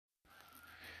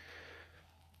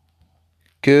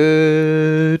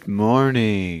Good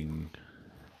morning,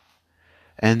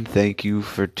 and thank you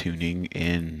for tuning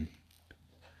in.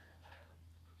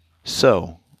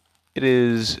 So, it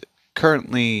is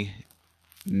currently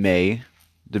May,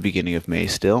 the beginning of May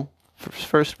still,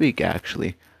 first week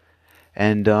actually,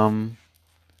 and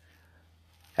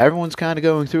everyone's kind of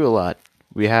going through a lot.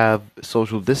 We have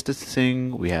social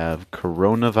distancing, we have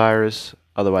coronavirus,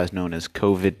 otherwise known as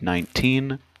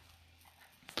COVID-19.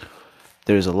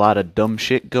 There's a lot of dumb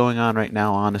shit going on right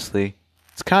now, honestly.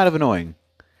 It's kind of annoying.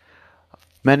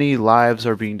 Many lives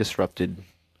are being disrupted.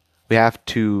 We have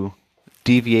to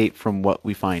deviate from what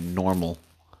we find normal.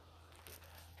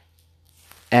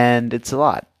 And it's a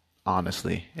lot,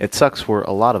 honestly. It sucks for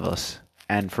a lot of us.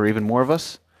 And for even more of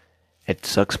us, it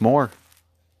sucks more.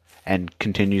 And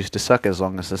continues to suck as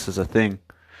long as this is a thing.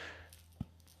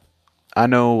 I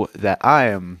know that I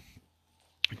am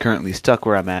currently stuck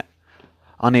where I'm at,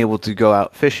 unable to go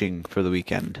out fishing for the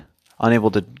weekend, unable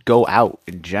to go out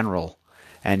in general.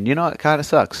 And you know, it kind of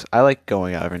sucks. I like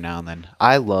going out every now and then.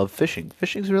 I love fishing.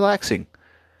 Fishing's relaxing.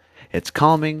 It's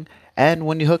calming, and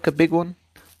when you hook a big one,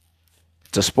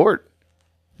 it's a sport.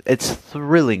 It's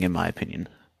thrilling, in my opinion.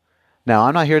 Now,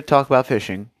 I'm not here to talk about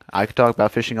fishing. I could talk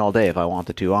about fishing all day if I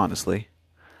wanted to, honestly.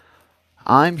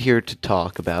 I'm here to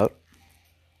talk about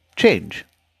change.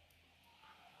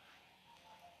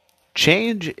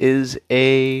 Change is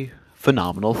a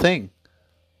phenomenal thing.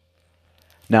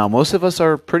 Now, most of us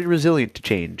are pretty resilient to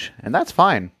change, and that's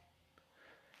fine.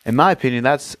 In my opinion,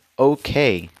 that's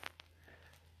okay.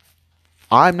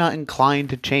 I'm not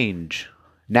inclined to change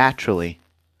naturally.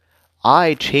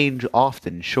 I change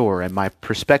often, sure, and my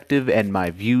perspective and my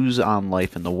views on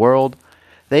life and the world,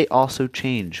 they also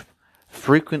change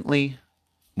frequently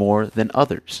more than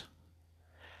others.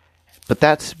 But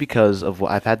that's because of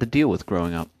what I've had to deal with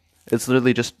growing up. It's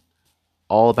literally just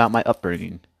all about my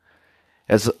upbringing.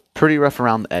 It's pretty rough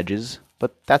around the edges,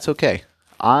 but that's okay.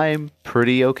 I'm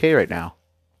pretty okay right now.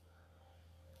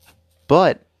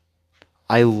 But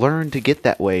I learned to get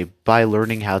that way by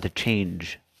learning how to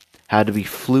change, how to be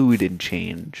fluid in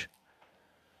change.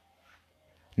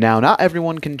 Now, not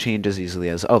everyone can change as easily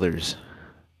as others.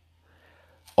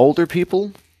 Older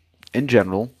people, in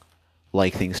general,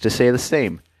 like things to stay the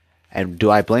same. And do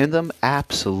I blame them?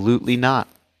 Absolutely not.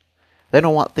 They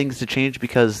don't want things to change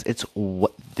because it's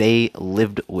what they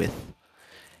lived with.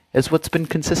 It's what's been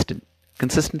consistent.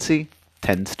 Consistency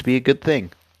tends to be a good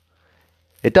thing.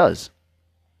 It does.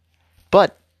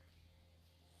 But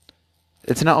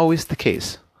it's not always the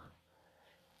case.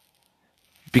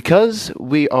 Because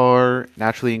we are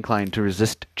naturally inclined to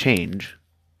resist change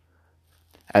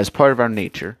as part of our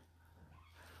nature,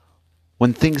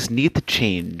 when things need to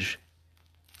change,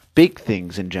 big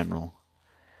things in general,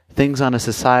 things on a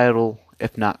societal,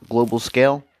 if not global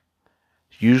scale,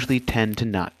 usually tend to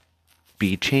not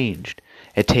be changed.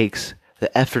 It takes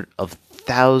the effort of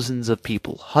thousands of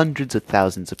people, hundreds of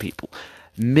thousands of people,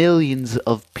 millions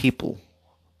of people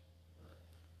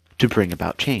to bring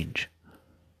about change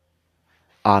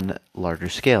on larger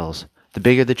scales. The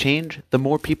bigger the change, the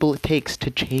more people it takes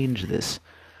to change this.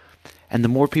 And the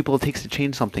more people it takes to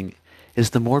change something is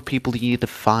the more people you need to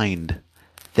find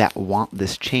that want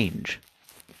this change,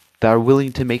 that are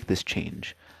willing to make this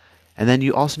change. And then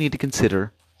you also need to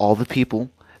consider all the people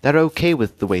that are okay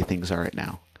with the way things are right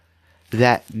now,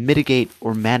 that mitigate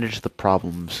or manage the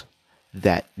problems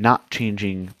that not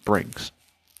changing brings.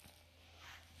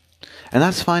 And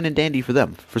that's fine and dandy for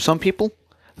them. For some people,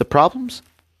 the problems,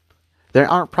 there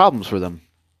aren't problems for them.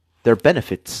 They're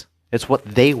benefits. It's what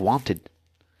they wanted,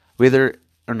 whether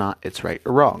or not it's right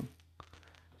or wrong.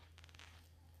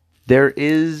 There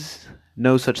is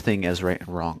no such thing as right and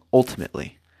wrong,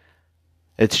 ultimately.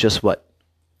 It's just what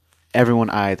everyone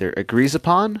either agrees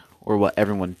upon or what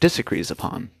everyone disagrees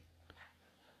upon.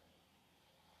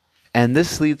 And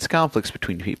this leads to conflicts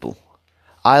between people.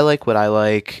 I like what I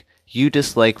like, you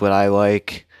dislike what I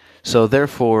like, so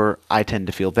therefore I tend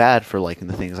to feel bad for liking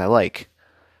the things I like,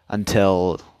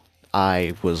 until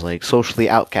I was like socially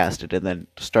outcasted and then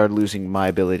started losing my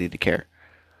ability to care.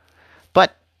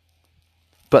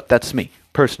 But that's me,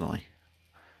 personally.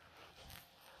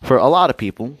 For a lot of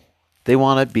people, they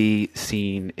want to be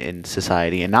seen in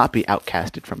society and not be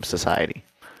outcasted from society,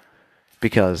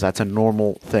 because that's a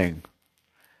normal thing.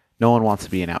 No one wants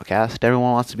to be an outcast.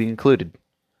 Everyone wants to be included.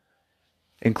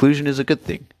 Inclusion is a good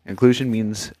thing. Inclusion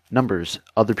means numbers.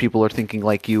 Other people are thinking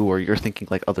like you, or you're thinking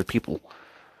like other people.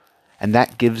 And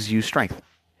that gives you strength.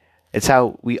 It's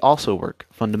how we also work,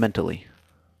 fundamentally.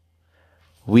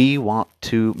 We want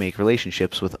to make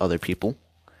relationships with other people.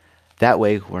 That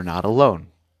way, we're not alone.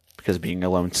 Because being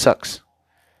alone sucks.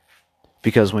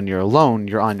 Because when you're alone,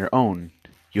 you're on your own.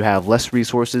 You have less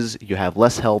resources, you have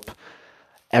less help.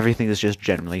 Everything is just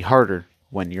generally harder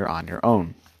when you're on your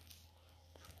own.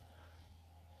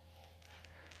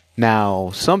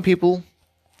 Now, some people,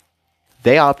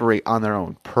 they operate on their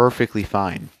own perfectly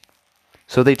fine.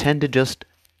 So they tend to just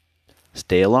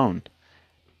stay alone.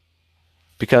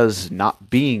 Because not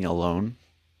being alone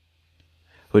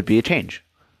would be a change.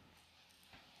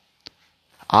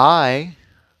 I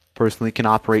personally can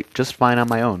operate just fine on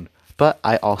my own, but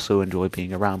I also enjoy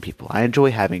being around people. I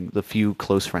enjoy having the few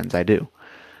close friends I do.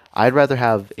 I'd rather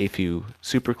have a few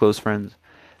super close friends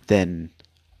than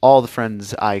all the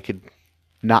friends I could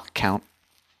not count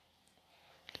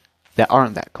that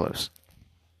aren't that close.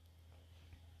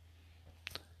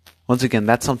 Once again,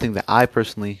 that's something that I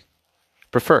personally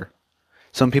prefer.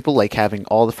 Some people like having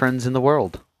all the friends in the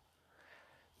world.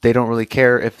 They don't really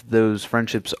care if those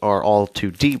friendships are all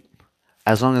too deep,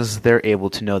 as long as they're able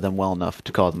to know them well enough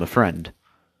to call them a friend.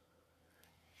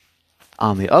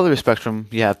 On the other spectrum,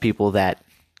 you have people that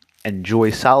enjoy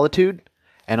solitude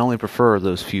and only prefer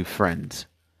those few friends.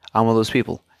 I'm one of those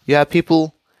people. You have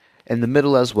people in the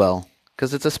middle as well,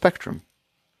 because it's a spectrum.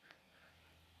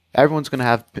 Everyone's going to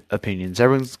have opinions.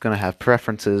 Everyone's going to have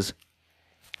preferences.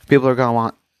 People are going to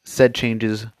want said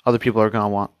changes. Other people are going to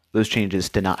want those changes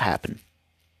to not happen.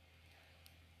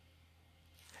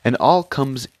 And all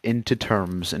comes into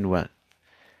terms in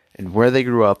where they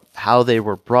grew up, how they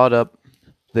were brought up,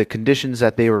 the conditions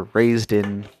that they were raised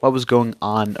in, what was going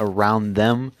on around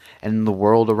them and in the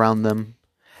world around them,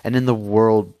 and in the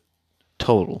world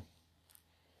total.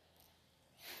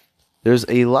 There's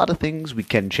a lot of things we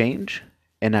can change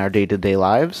in our day-to-day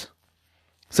lives,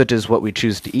 such as what we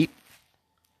choose to eat,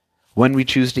 when we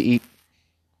choose to eat,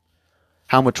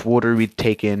 how much water we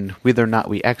take in, whether or not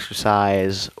we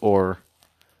exercise, or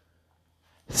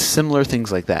similar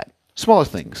things like that. Smaller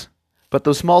things. But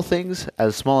those small things,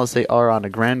 as small as they are on a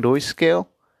grandiose scale,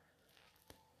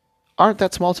 aren't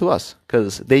that small to us,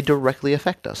 because they directly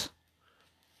affect us.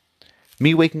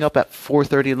 Me waking up at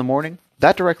 4:30 in the morning,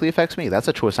 that directly affects me. That's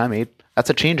a choice I made. That's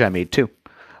a change I made, too.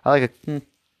 I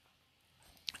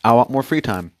want more free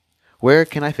time. Where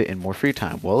can I fit in more free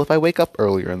time? Well, if I wake up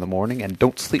earlier in the morning and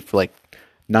don't sleep for like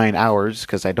 9 hours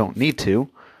because I don't need to,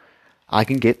 I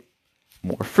can get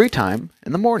more free time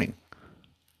in the morning.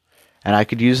 And I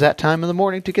could use that time in the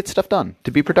morning to get stuff done,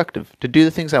 to be productive, to do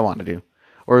the things I want to do,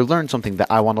 or learn something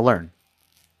that I want to learn.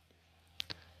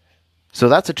 So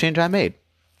that's a change I made,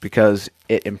 because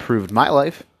it improved my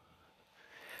life,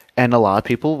 and a lot of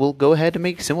people will go ahead and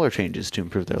make similar changes to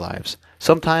improve their lives.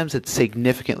 Sometimes it's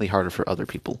significantly harder for other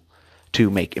people to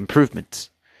make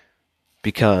improvements,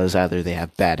 because either they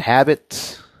have bad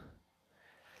habits,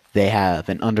 they have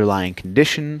an underlying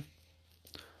condition,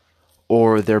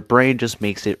 or their brain just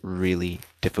makes it really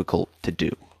difficult to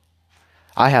do.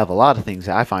 I have a lot of things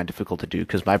that I find difficult to do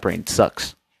because my brain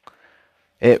sucks.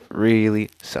 It really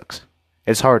sucks.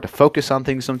 It's hard to focus on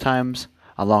things sometimes,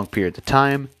 a long period of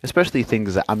time, especially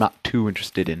things that I'm not too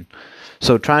interested in.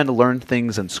 So trying to learn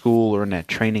things in school or in a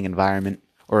training environment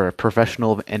or a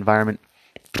professional environment,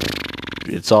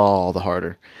 it's all the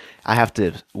harder. I have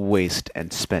to waste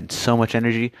and spend so much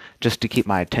energy just to keep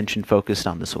my attention focused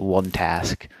on this one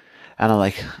task. And I'm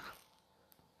like,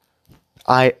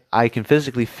 I can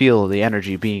physically feel the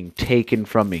energy being taken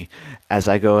from me as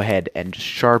I go ahead and just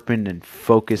sharpen and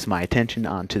focus my attention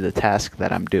onto the task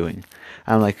that I'm doing.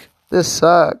 I'm like, this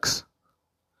sucks.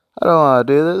 I don't want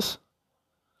to do this.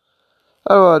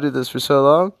 I don't want to do this for so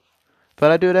long.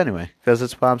 But I do it anyway, because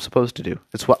it's what I'm supposed to do.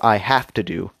 It's what I have to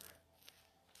do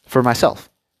for myself.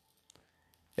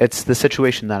 It's the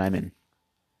situation that I'm in.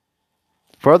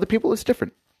 For other people, it's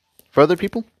different. For other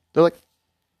people, they're like,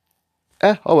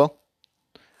 oh well.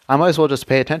 I might as well just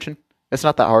pay attention. It's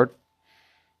not that hard.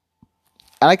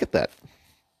 And I get that.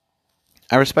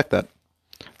 I respect that.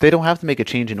 They don't have to make a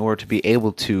change in order to be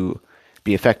able to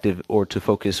be effective or to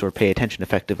focus or pay attention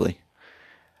effectively.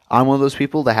 I'm one of those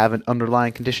people that have an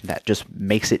underlying condition that just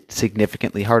makes it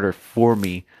significantly harder for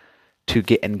me to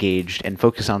get engaged and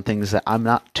focus on things that I'm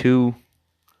not too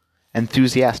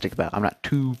enthusiastic about. I'm not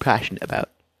too passionate about.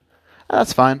 And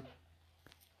that's fine.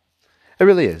 It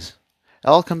really is. It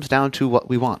all comes down to what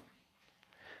we want.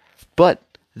 But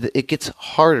it gets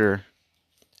harder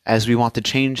as we want to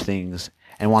change things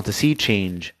and want to see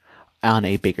change on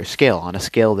a bigger scale, on a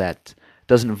scale that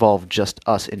doesn't involve just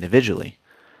us individually,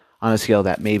 on a scale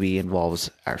that maybe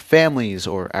involves our families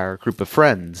or our group of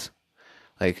friends.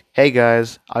 Like, hey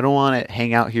guys, I don't want to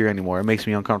hang out here anymore. It makes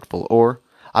me uncomfortable. Or,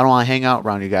 I don't want to hang out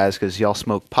around you guys because y'all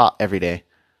smoke pot every day.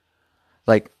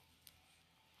 Like,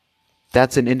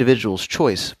 that's an individual's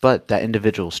choice, but that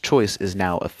individual's choice is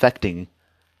now affecting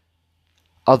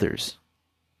others.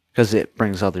 because it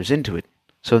brings others into it.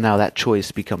 So now that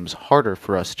choice becomes harder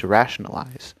for us to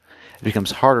rationalize. It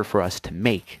becomes harder for us to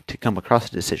make, to come across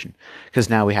a decision, because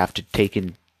now we have to take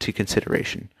into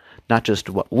consideration not just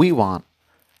what we want,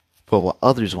 but what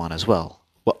others want as well,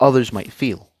 what others might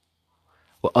feel,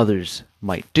 what others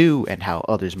might do, and how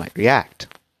others might react.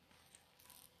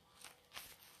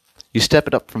 You step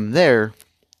it up from there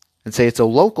and say it's a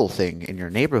local thing in your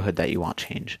neighborhood that you want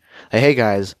change. Like, hey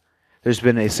guys, there's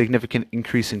been a significant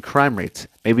increase in crime rates.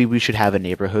 Maybe we should have a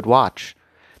neighborhood watch.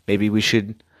 Maybe we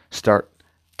should start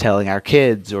telling our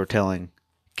kids or telling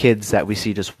kids that we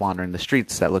see just wandering the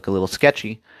streets that look a little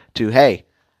sketchy to, hey,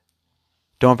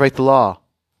 don't break the law,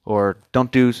 or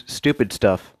don't do stupid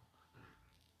stuff.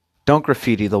 Don't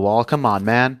graffiti the wall, come on,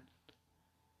 man.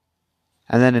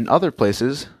 And then in other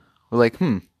places, we're like,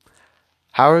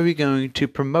 how are we going to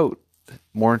promote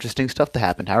more interesting stuff to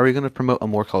happen? How are we going to promote a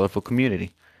more colorful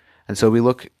community? And so we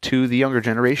look to the younger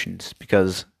generations,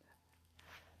 because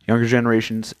younger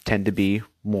generations tend to be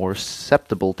more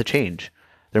susceptible to change.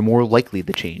 They're more likely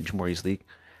to change more easily.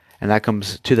 And that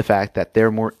comes to the fact that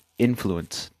they're more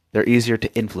influenced. They're easier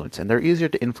to influence. And they're easier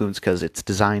to influence because it's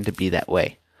designed to be that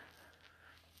way.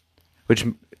 Which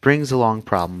brings along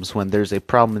problems when there's a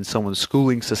problem in someone's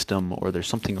schooling system, or there's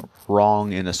something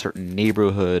wrong in a certain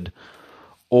neighborhood,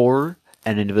 or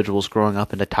an individual's growing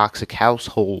up in a toxic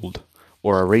household,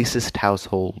 or a racist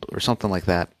household, or something like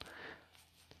that.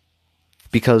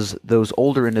 Because those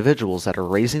older individuals that are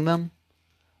raising them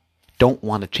don't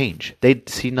want to change. They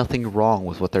see nothing wrong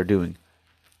with what they're doing.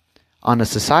 On a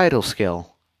societal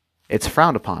scale, it's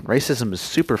frowned upon. Racism is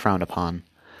super frowned upon.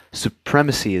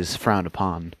 Supremacy is frowned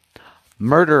upon.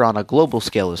 Murder on a global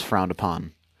scale is frowned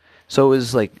upon. So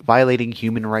is like violating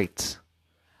human rights.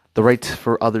 The rights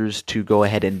for others to go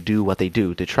ahead and do what they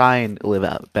do, to try and live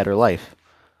a better life.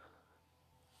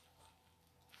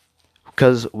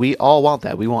 Because we all want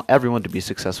that. We want everyone to be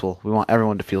successful. We want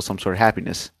everyone to feel some sort of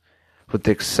happiness. With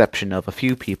the exception of a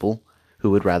few people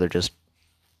who would rather just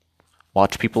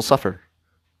watch people suffer.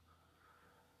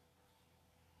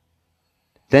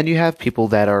 Then you have people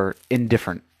that are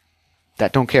indifferent,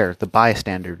 that don't care, the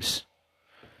bystanders.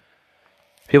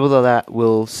 People that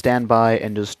will stand by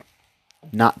and just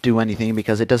not do anything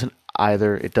because it doesn't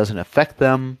affect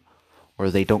them, or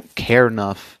they don't care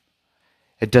enough.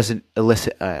 It doesn't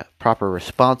elicit a proper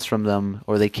response from them,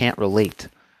 or they can't relate.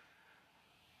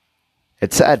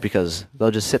 It's sad because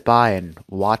they'll just sit by and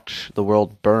watch the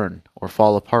world burn or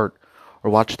fall apart,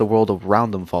 or watch the world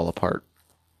around them fall apart,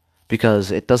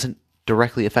 because it doesn't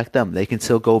directly affect them. They can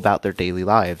still go about their daily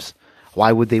lives.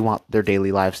 Why would they want their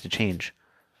daily lives to change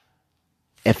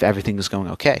if everything is going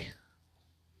okay?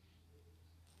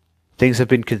 Things have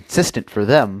been consistent for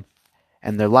them,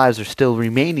 and their lives are still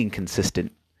remaining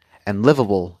consistent and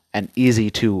livable and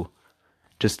easy to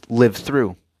just live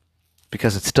through,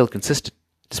 because it's still consistent.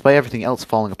 Despite everything else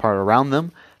falling apart around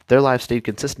them, their lives stayed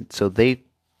consistent, so they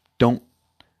don't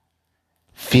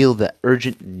feel the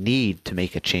urgent need to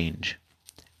make a change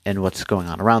in what's going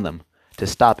on around them to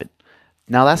stop it.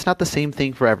 Now, that's not the same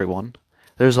thing for everyone.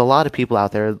 There's a lot of people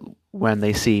out there, when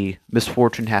they see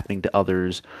misfortune happening to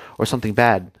others or something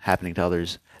bad happening to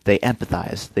others, they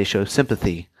empathize, they show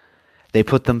sympathy, they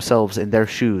put themselves in their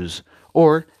shoes,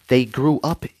 or they grew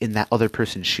up in that other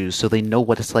person's shoes, so they know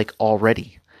what it's like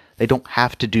already. They don't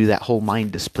have to do that whole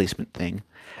mind displacement thing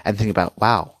and think about,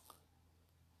 wow,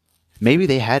 maybe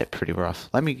they had it pretty rough.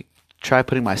 Let me try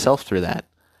putting myself through that,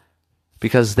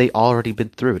 because they already been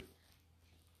through it.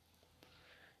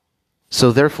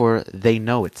 So therefore, they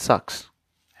know it sucks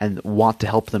and want to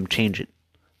help them change it.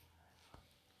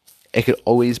 It could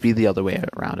always be the other way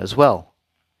around as well.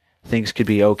 Things could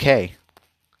be okay,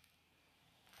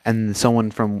 and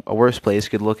someone from a worse place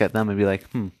could look at them and be like,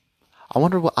 I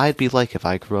wonder what I'd be like if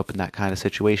I grew up in that kind of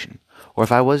situation, or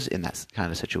if I was in that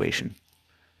kind of situation.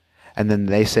 And then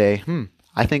they say,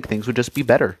 I think things would just be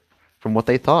better from what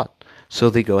they thought. So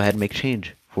they go ahead and make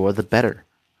change for the better.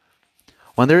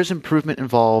 When there is improvement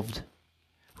involved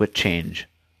with change,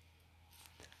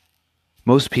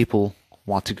 most people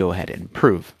want to go ahead and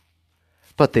improve.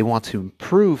 But they want to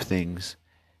improve things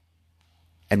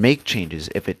and make changes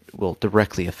if it will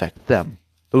directly affect them.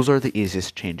 Those are the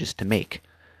easiest changes to make.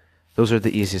 Those are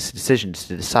the easiest decisions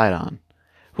to decide on.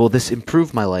 Will this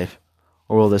improve my life,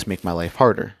 or will this make my life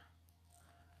harder?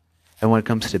 And when it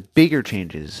comes to bigger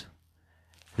changes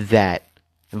that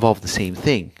involve the same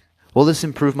thing, will this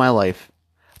improve my life,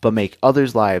 but make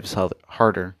others' lives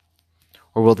harder?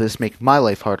 Or will this make my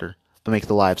life harder, but make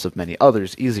the lives of many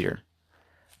others easier?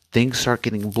 Things start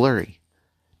getting blurry.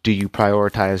 Do you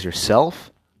prioritize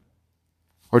yourself,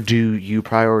 or do you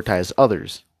prioritize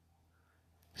others?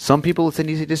 Some people, it's an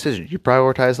easy decision. You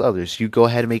prioritize others. You go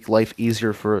ahead and make life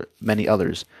easier for many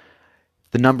others.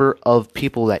 The number of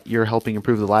people that you're helping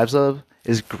improve the lives of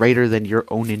is greater than your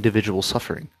own individual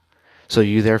suffering. So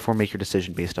you therefore make your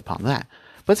decision based upon that.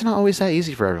 But it's not always that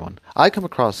easy for everyone. I come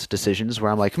across decisions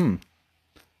where I'm like,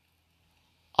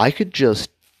 I could just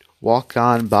walk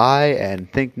on by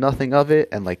and think nothing of it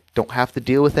and like don't have to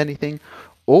deal with anything.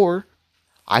 Or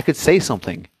I could say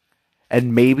something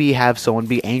and maybe have someone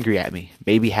be angry at me.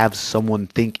 Maybe have someone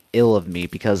think ill of me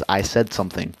because I said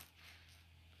something.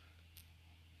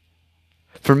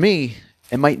 For me,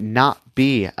 it might not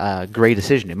be a gray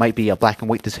decision. It might be a black and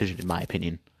white decision, in my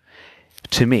opinion.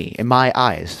 To me, in my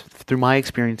eyes, through my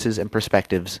experiences and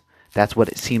perspectives, that's what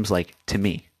it seems like to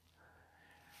me.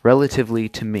 Relatively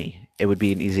to me, it would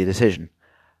be an easy decision.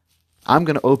 I'm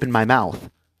going to open my mouth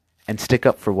and stick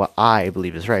up for what I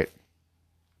believe is right.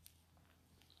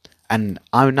 And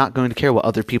I'm not going to care what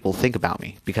other people think about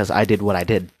me because I did what I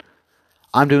did.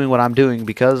 I'm doing what I'm doing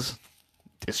because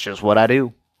it's just what I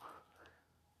do.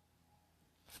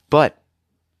 But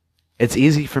it's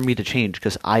easy for me to change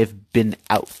because I've been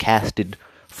outcasted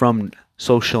from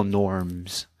social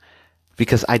norms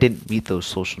because I didn't meet those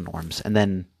social norms. And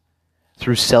then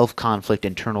through self-conflict,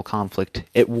 internal conflict,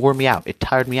 it wore me out. It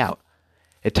tired me out.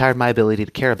 It tired my ability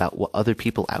to care about what other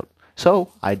people out.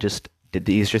 So I just did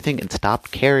the easier thing and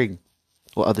stopped caring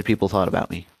what other people thought about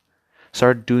me.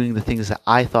 Started doing the things that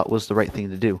I thought was the right thing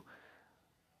to do.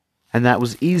 And that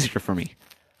was easier for me.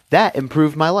 That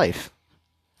improved my life.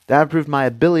 That improved my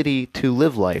ability to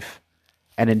live life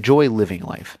and enjoy living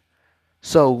life.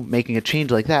 So making a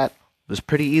change like that was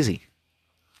pretty easy.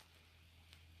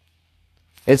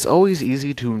 It's always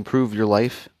easy to improve your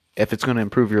life if it's going to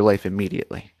improve your life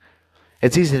immediately.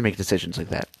 It's easy to make decisions like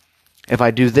that. If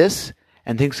I do this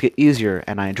and things get easier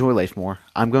and I enjoy life more,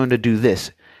 I'm going to do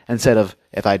this instead of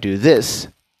if I do this,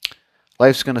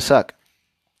 life's going to suck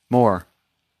more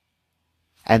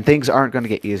and things aren't going to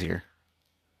get easier.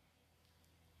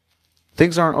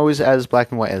 Things aren't always as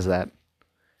black and white as that.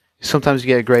 Sometimes you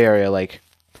get a gray area like,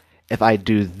 if I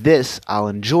do this, I'll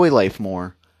enjoy life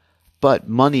more, but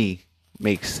money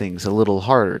makes things a little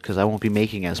harder because I won't be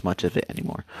making as much of it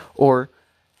anymore. Or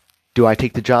do I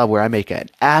take the job where I make an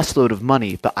assload of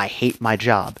money, but I hate my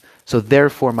job, so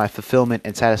therefore my fulfillment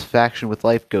and satisfaction with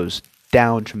life goes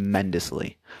down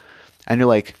tremendously. And you're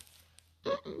like,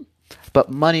 but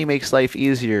money makes life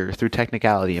easier through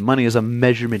technicality, and money is a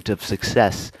measurement of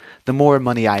success. The more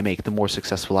money I make, the more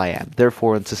successful I am,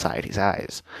 therefore in society's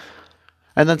eyes.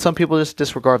 And then some people just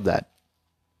disregard that.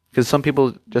 Because some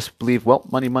people just believe, well,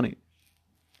 money.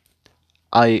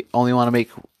 I only want to make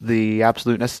the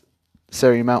absolute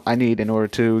necessary amount I need in order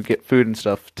to get food and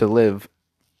stuff to live.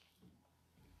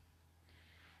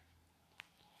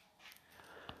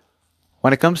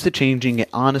 When it comes to changing, it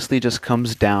honestly just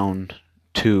comes down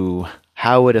to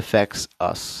how it affects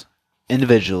us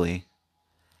individually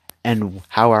and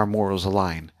how our morals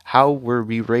align. How were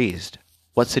we raised?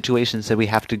 What situations did we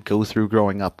have to go through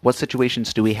growing up? What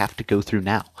situations do we have to go through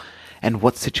now? And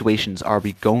what situations are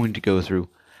we going to go through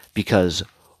because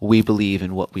we believe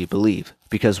in what we believe?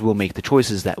 Because we'll make the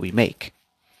choices that we make.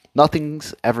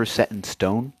 Nothing's ever set in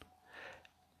stone.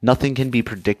 Nothing can be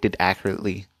predicted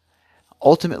accurately.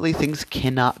 Ultimately, things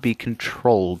cannot be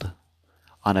controlled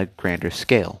on a grander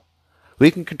scale.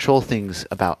 We can control things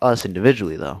about us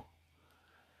individually, though.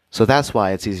 So that's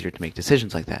why it's easier to make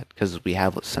decisions like that, because we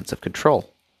have a sense of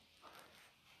control.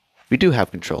 We do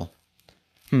have control.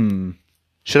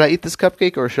 Should I eat this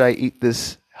cupcake or should I eat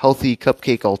this healthy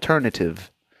cupcake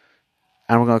alternative?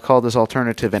 And we're going to call this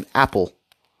alternative an apple.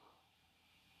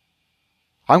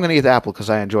 I'm going to eat the apple because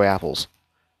I enjoy apples.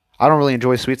 I don't really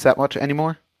enjoy sweets that much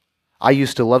anymore. I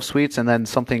used to love sweets, and then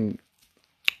something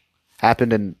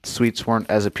happened and sweets weren't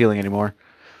as appealing anymore.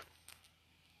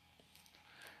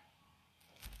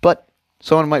 But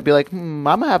someone might be like, I'm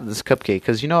going to have this cupcake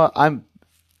because, you know what, I'm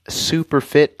super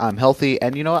fit, I'm healthy,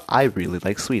 and you know what, I really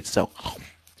like sweets. So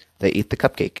they eat the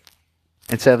cupcake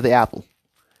instead of the apple.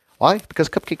 Why? Because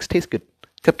cupcakes taste good.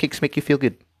 Cupcakes make you feel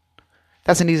good.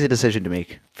 That's an easy decision to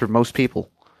make for most people.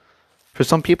 For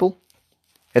some people,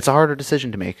 it's a harder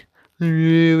decision to make. I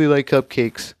really like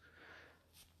cupcakes,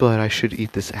 but I should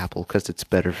eat this apple because it's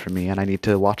better for me, and I need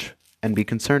to watch and be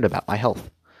concerned about my health,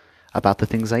 about the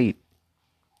things I eat.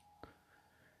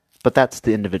 But that's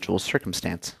the individual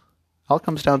circumstance. All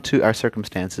comes down to our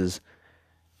circumstances,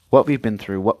 what we've been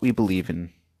through, what we believe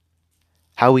in,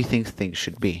 how we think things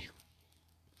should be.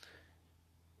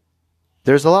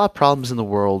 There's a lot of problems in the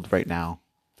world right now.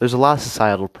 There's a lot of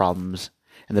societal problems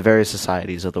in the various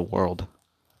societies of the world.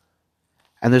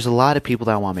 And there's a lot of people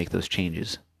that want to make those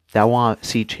changes, that want to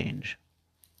see change.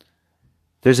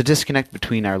 There's a disconnect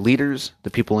between our leaders,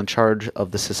 the people in charge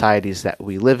of the societies that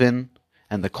we live in,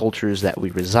 and the cultures that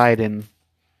we reside in,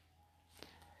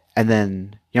 and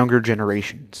then younger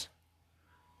generations.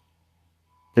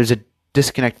 There's a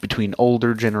disconnect between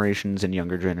older generations and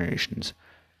younger generations.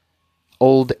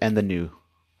 Old and the new.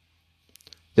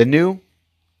 The new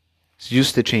is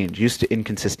used to change, used to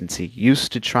inconsistency,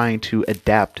 used to trying to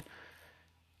adapt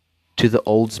to the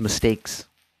old's mistakes,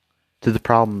 to the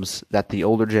problems that the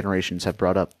older generations have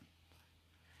brought up.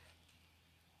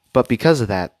 But because of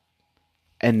that,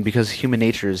 and because human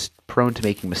nature is prone to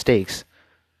making mistakes,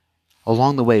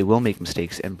 along the way we'll make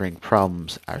mistakes and bring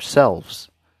problems ourselves.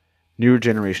 Newer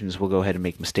generations will go ahead and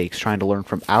make mistakes, trying to learn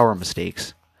from our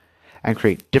mistakes and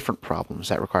create different problems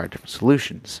that require different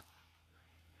solutions.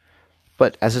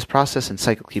 But as this process and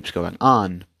cycle keeps going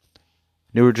on,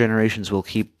 newer generations will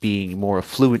keep being more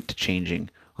affluent to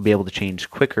changing. We'll be able to change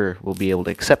quicker. We'll be able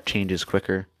to accept changes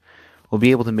quicker. We'll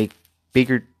be able to make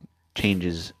bigger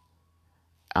changes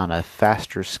on a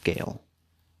faster scale.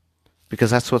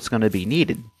 Because that's what's going to be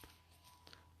needed.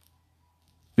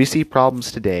 We see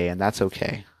problems today, and that's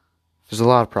okay. There's a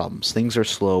lot of problems. Things are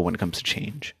slow when it comes to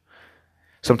change.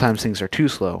 Sometimes things are too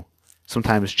slow.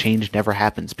 Sometimes change never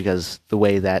happens because the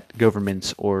way that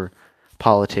governments or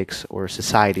politics or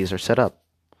societies are set up.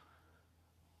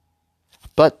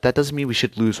 But that doesn't mean we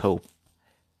should lose hope.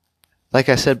 Like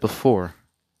I said before,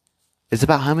 it's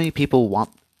about how many people want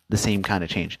the same kind of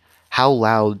change, how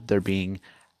loud they're being,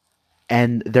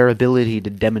 and their ability to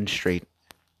demonstrate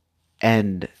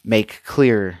and make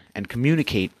clear and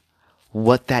communicate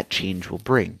what that change will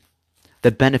bring,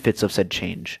 the benefits of said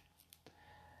change,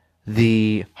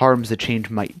 the harms the change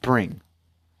might bring.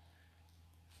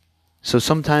 So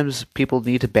sometimes people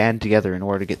need to band together in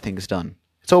order to get things done.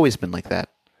 It's always been like that.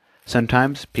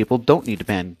 Sometimes people don't need to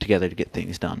band together to get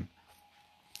things done.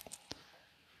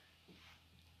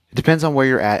 It depends on where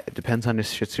you're at. It depends on the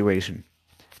situation.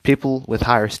 People with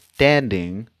higher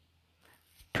standing,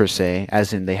 per se,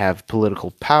 as in they have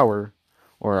political power,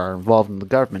 or are involved in the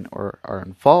government, or are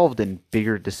involved in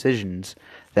bigger decisions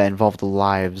that involve the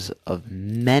lives of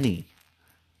many,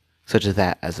 such as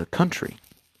that as a country.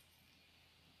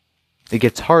 It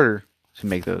gets harder to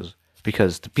make those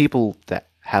because the people that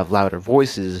have louder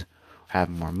voices, have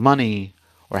more money,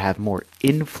 or have more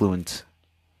influence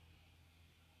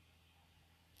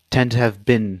tend to have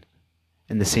been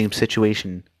in the same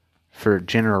situation for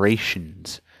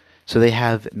generations. So they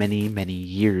have many, many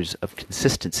years of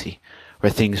consistency where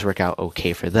things work out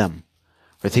okay for them,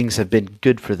 where things have been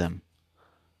good for them.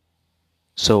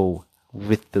 So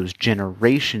with those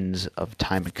generations of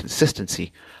time and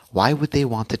consistency, why would they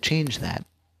want to change that?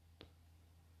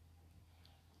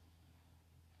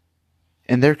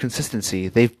 In their consistency,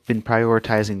 they've been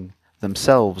prioritizing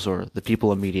themselves or the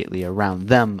people immediately around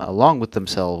them along with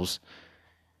themselves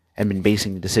and been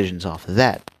basing decisions off of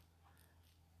that.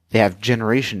 They have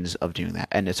generations of doing that,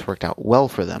 and it's worked out well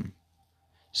for them.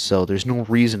 So there's no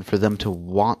reason for them to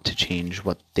want to change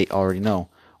what they already know,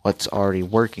 what's already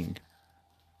working.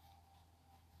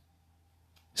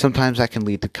 Sometimes that can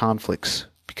lead to conflicts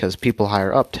because people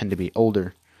higher up tend to be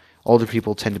older. Older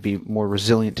people tend to be more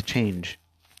resilient to change.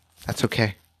 That's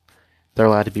okay. They're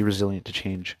allowed to be resilient to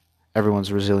change.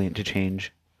 Everyone's resilient to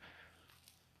change.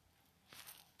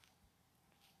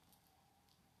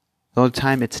 The only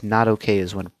time it's not okay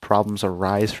is when problems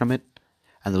arise from it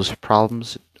and those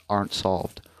problems aren't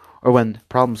solved. Or when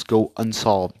problems go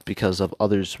unsolved because of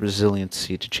others'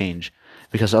 resiliency to change.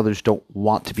 Because others don't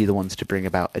want to be the ones to bring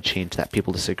about a change that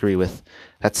people disagree with.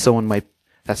 That someone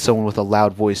with a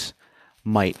loud voice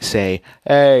might say,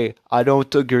 "Hey, I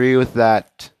don't agree with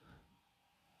that."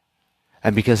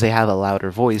 And because they have a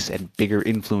louder voice and bigger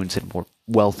influence and more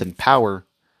wealth and power,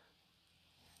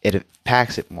 it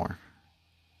impacts it more.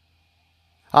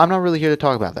 I'm not really here to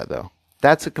talk about that, though.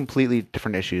 That's a completely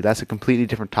different issue. That's a completely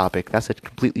different topic. That's a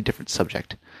completely different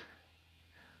subject.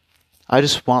 I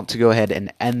just want to go ahead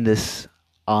and end this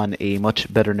on a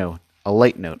much better note, a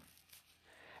light note.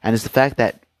 And it's the fact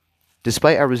that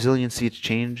despite our resiliency to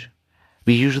change,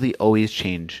 we usually always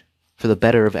change for the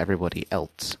better of everybody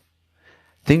else.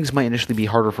 Things might initially be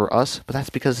harder for us, but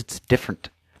that's because it's different.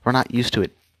 We're not used to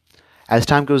it. As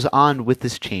time goes on with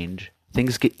this change,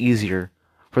 things get easier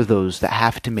for those that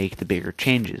have to make the bigger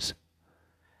changes.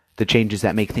 The changes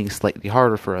that make things slightly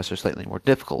harder for us or slightly more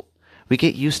difficult. We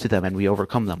get used to them and we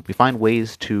overcome them. We find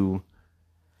ways to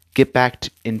get back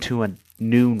into a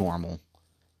new normal,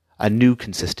 a new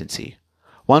consistency.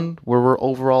 One where we're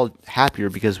overall happier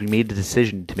because we made the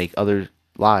decision to make other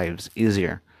lives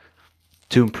easier,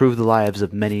 to improve the lives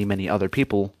of many, many other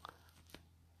people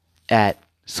at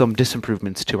some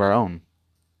disimprovements to our own.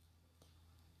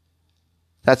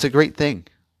 That's a great thing.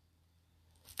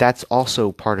 That's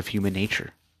also part of human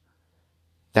nature.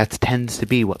 That tends to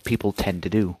be what people tend to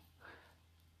do.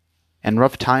 In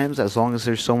rough times, as long as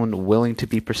there's someone willing to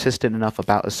be persistent enough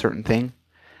about a certain thing,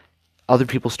 other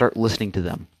people start listening to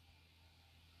them.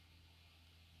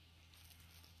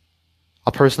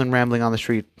 A person rambling on the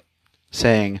street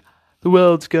saying, "The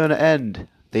world's gonna end,"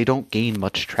 they don't gain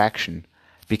much traction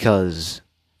because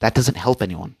that doesn't help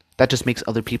anyone. That just makes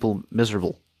other people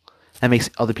miserable. That makes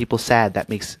other people sad. That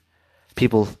makes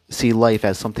people see life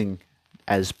as something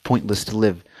as pointless to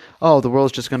live. Oh, the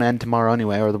world's just going to end tomorrow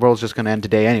anyway, or the world's just going to end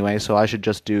today anyway, so I should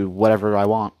just do whatever I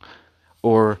want,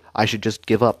 or I should just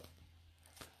give up.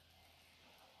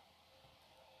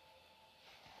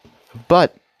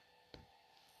 But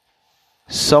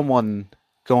someone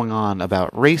going on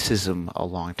about racism a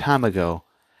long time ago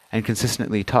and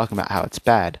consistently talking about how it's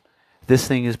bad. This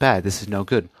thing is bad. This is no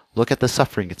good. Look at the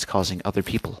suffering it's causing other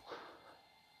people.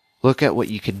 Look at what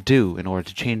you can do in order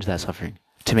to change that suffering,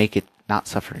 to make it not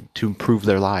suffering, to improve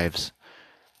their lives.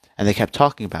 And they kept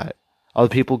talking about it. Other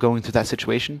people going through that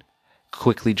situation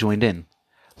quickly joined in.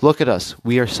 Look at us.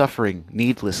 We are suffering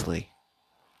needlessly.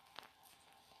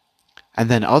 And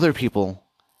then other people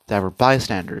that were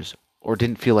bystanders or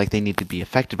didn't feel like they needed to be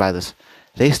affected by this,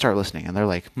 they start listening and they're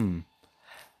like,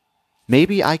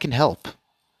 maybe I can help.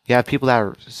 You have people that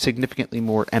are significantly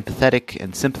more empathetic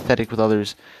and sympathetic with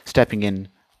others stepping in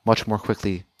much more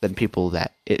quickly than people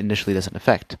that it initially doesn't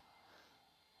affect.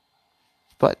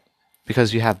 But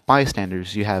because you have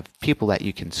bystanders, you have people that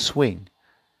you can swing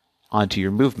onto your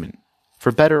movement,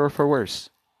 for better or for worse.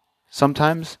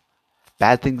 Sometimes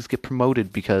bad things get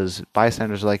promoted because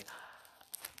bystanders are like,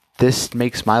 this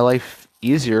makes my life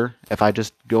easier if I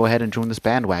just go ahead and join this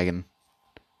bandwagon.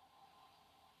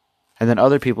 And then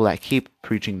other people that keep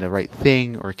preaching the right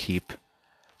thing or keep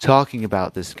talking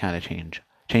about this kind of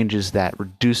changes that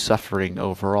reduce suffering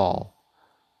overall,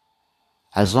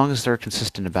 as long as they're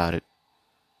consistent about it,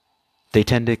 they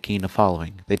tend to gain a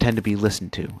following. They tend to be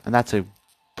listened to. And that's a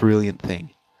brilliant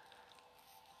thing.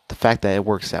 The fact that it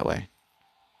works that way.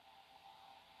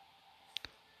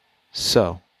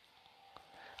 So,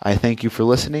 I thank you for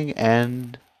listening,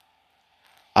 and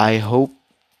I hope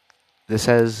this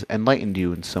has enlightened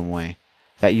you in some way,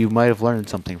 that you might have learned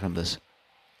something from this,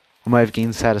 or might have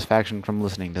gained satisfaction from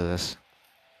listening to this.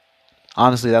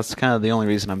 Honestly, that's kind of the only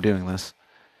reason I'm doing this.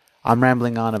 I'm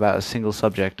rambling on about a single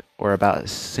subject, or about a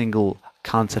single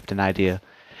concept and idea,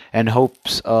 in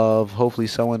hopes of hopefully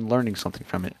someone learning something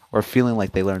from it, or feeling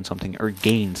like they learned something, or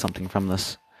gained something from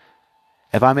this.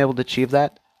 If I'm able to achieve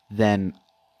that, then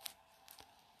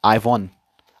I've won.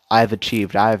 I've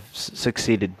achieved. I've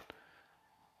succeeded.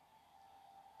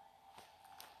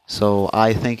 So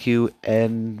I thank you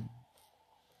and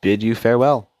bid you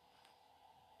farewell.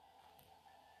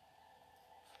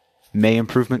 May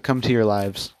improvement come to your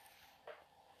lives.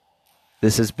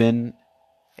 This has been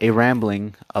a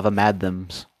rambling of a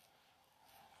MadThem's.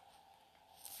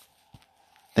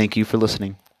 Thank you for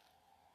listening.